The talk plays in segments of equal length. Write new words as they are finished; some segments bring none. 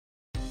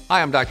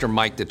Hi, I'm Dr.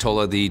 Mike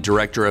Detola, the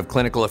Director of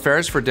Clinical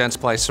Affairs for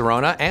Dentsply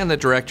Sirona and the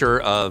Director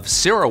of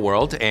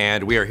SIROWORLD,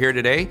 and we are here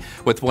today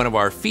with one of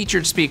our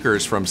featured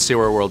speakers from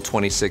SIROWORLD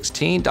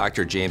 2016,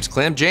 Dr. James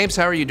Klim. James,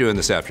 how are you doing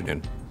this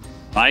afternoon?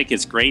 Mike,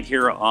 it's great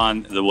here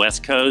on the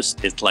West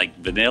Coast. It's like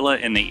vanilla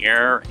in the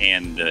air,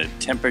 and the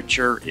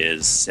temperature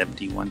is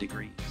 71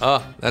 degrees.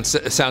 Oh, that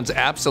sounds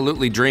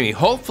absolutely dreamy.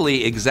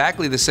 Hopefully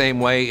exactly the same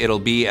way it'll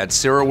be at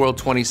SIROWORLD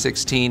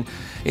 2016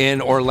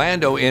 in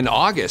Orlando in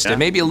August. Yeah. It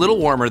may be a little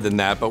warmer than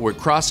that, but we're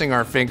crossing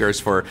our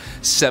fingers for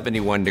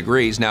 71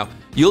 degrees. Now,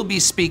 you'll be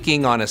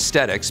speaking on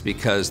aesthetics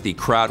because the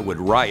crowd would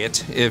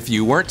riot if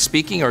you weren't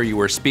speaking or you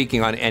were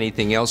speaking on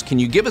anything else. Can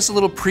you give us a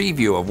little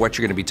preview of what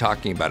you're going to be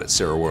talking about at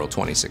SIROWORLD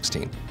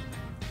 2016?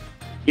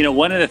 You know,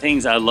 one of the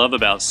things I love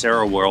about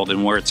SIROWORLD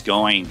and where it's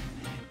going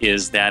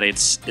is that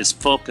it's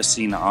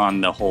focusing on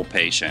the whole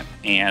patient.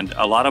 And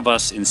a lot of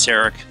us in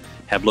CEREC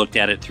have looked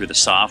at it through the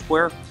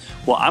software.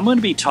 Well, I'm going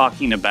to be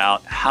talking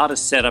about how to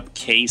set up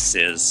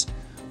cases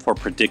for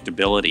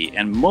predictability,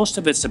 and most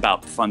of it's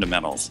about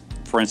fundamentals.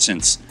 For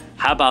instance,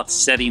 how about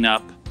setting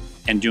up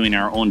and doing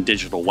our own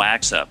digital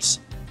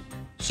wax-ups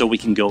so we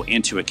can go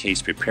into a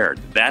case prepared?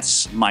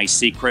 That's my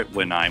secret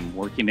when I'm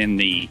working in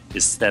the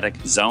aesthetic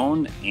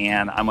zone,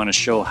 and I'm going to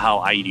show how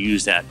I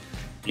use that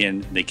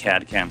in the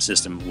CAD/CAM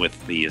system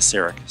with the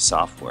CEREC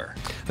software.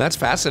 That's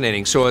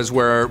fascinating. So as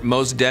where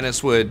most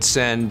dentists would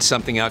send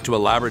something out to a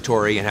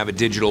laboratory and have a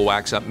digital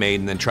wax-up made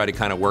and then try to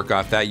kind of work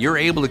off that, you're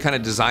able to kind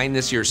of design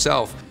this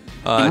yourself,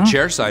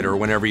 chairside or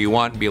whenever you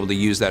want, and be able to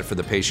use that for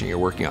the patient you're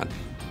working on.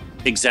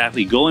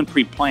 Exactly. Go in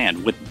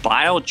pre-planned. With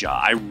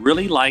BioJaw, I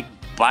really like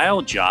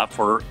BioJaw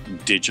for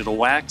digital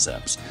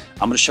wax-ups.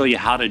 I'm going to show you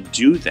how to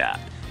do that.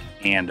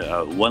 And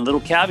one little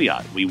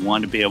caveat, we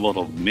want to be able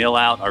to mill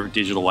out our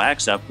digital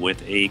wax-up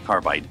with a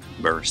carbide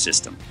burr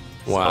system.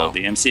 Wow. So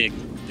the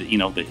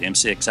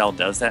MCXL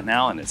does that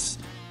now, and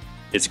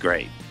it's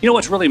great. You know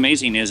what's really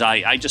amazing is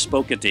I just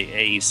spoke at the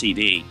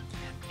AACD,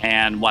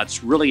 and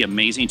what's really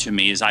amazing to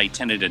me is I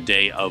attended a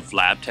day of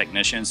lab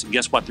technicians, and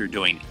guess what they're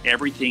doing?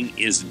 Everything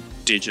is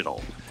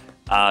digital.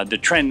 The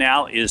trend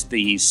now is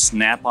the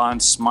snap-on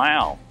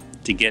smile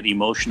to get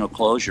emotional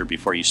closure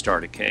before you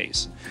start a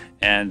case.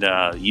 And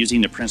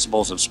using the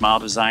principles of smile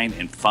design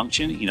and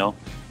function, you know,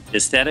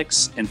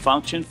 aesthetics and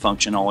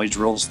function always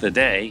rules the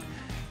day.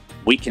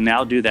 We can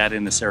now do that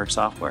in the CEREC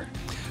software.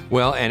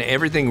 Well, and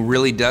everything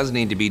really does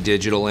need to be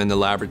digital in the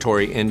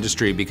laboratory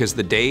industry, because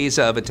the days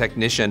of a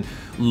technician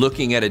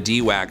looking at a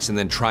D-wax and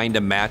then trying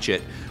to match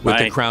it with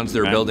the crowns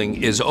they're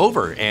building is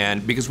over.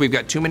 And because we've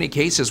got too many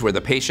cases where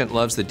the patient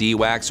loves the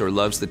D-wax or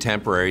loves the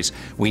temporaries,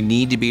 we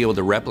need to be able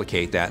to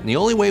replicate that. And the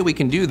only way we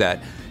can do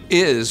that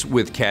is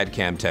with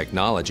CAD/CAM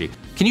technology.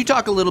 Can you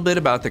talk a little bit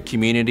about the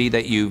community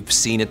that you've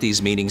seen at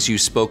these meetings? You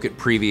spoke at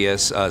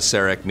previous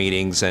CEREC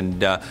meetings,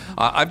 and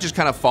I've just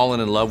kind of fallen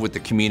in love with the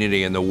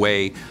community and the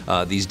way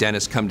these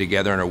dentists come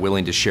together and are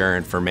willing to share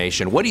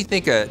information. What do you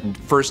think a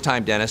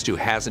first-time dentist who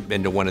hasn't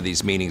been to one of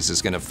these meetings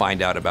is going to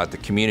find out about the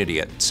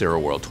community at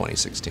SIROWORLD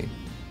 2016?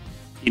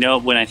 You know,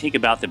 when I think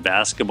about the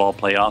basketball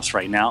playoffs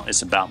right now,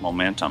 it's about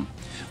momentum.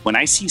 When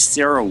I see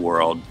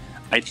SIROWORLD,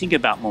 I think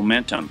about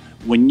momentum.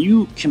 When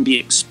you can be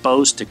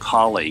exposed to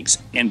colleagues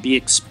and be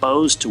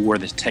exposed to where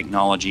the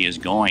technology is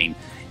going,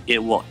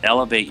 it will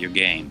elevate your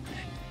game.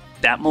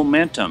 That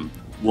momentum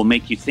will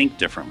make you think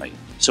differently.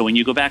 So when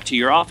you go back to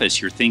your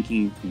office, you're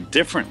thinking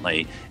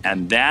differently,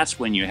 and that's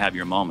when you have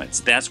your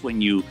moments. That's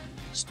when you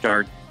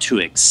start to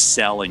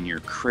excel in your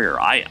career.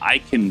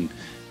 I can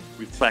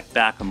reflect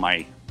back on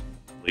my,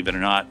 believe it or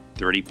not,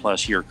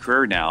 30-plus year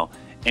career now,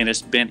 and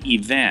it's been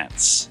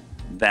events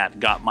that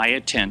got my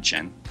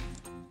attention,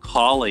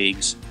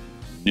 colleagues,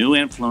 new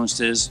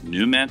influences,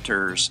 new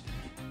mentors.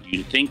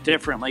 You think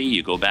differently,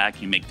 you go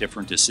back, you make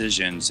different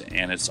decisions,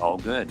 and it's all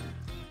good.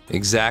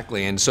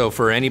 Exactly. And so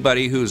for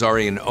anybody who's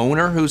already an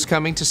owner who's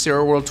coming to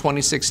SIROWORLD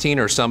 2016,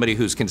 or somebody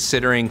who's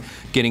considering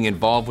getting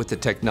involved with the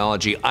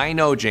technology, I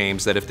know,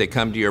 James, that if they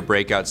come to your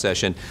breakout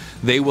session,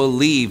 they will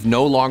leave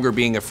no longer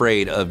being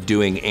afraid of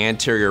doing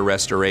anterior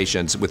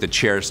restorations with a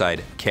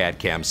chairside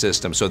CAD/CAM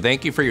system. So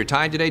thank you for your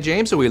time today,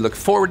 James, and we look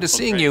forward to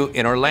seeing you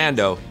in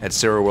Orlando at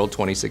SIROWORLD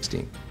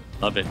 2016.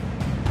 Love it.